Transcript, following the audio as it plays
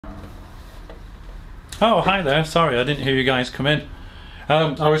Oh, hi there. Sorry, I didn't hear you guys come in.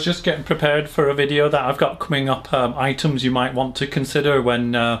 I was just getting prepared for a video that I've got coming up, items you might want to consider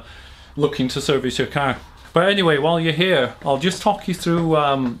when looking to service your car. But anyway, while you're here, I'll just talk you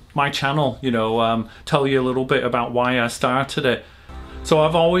through my channel, tell you a little bit about why I started it. So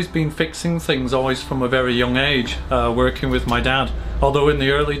I've always been fixing things, always from a very young age, working with my dad. Although in the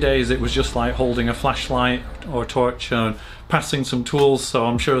early days it was just like holding a flashlight or torch and passing some tools, so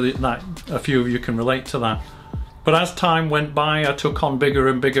I'm sure that a few of you can relate to that. But as time went by, I took on bigger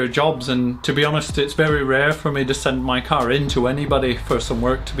and bigger jobs, and to be honest, it's very rare for me to send my car in to anybody for some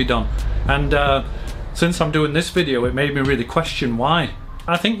work to be done. And since I'm doing this video, it made me really question why.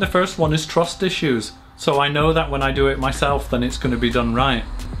 I think the first one is trust issues. So I know that when I do it myself, then it's going to be done right.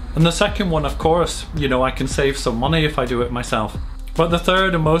 And the second one, of course, I can save some money if I do it myself. But the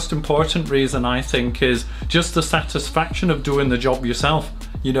third and most important reason, I think, is just the satisfaction of doing the job yourself.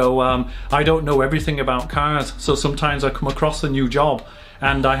 I don't know everything about cars, so sometimes I come across a new job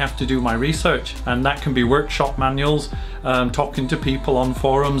and I have to do my research, and that can be workshop manuals, talking to people on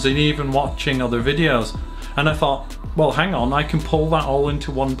forums, and even watching other videos. And I thought, well, hang on, I can pull that all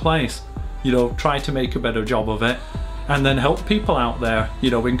into one place, try to make a better job of it, and then help people out there,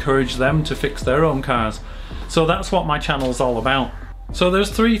 encourage them to fix their own cars. So that's what my channel's all about. So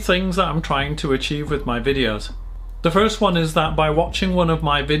there's three things that I'm trying to achieve with my videos. The first one is that by watching one of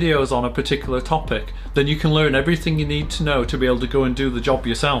my videos on a particular topic, then you can learn everything you need to know to be able to go and do the job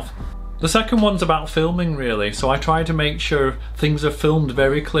yourself. The second one's about filming, really, so I try to make sure things are filmed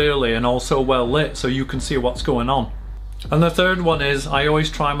very clearly and also well lit so you can see what's going on. And the third one is I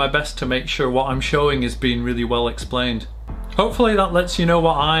always try my best to make sure what I'm showing is being really well explained. Hopefully that lets you know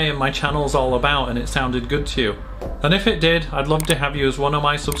what I and my channel's all about and it sounded good to you. And if it did, I'd love to have you as one of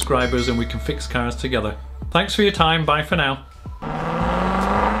my subscribers and we can fix cars together. Thanks for your time, bye for now.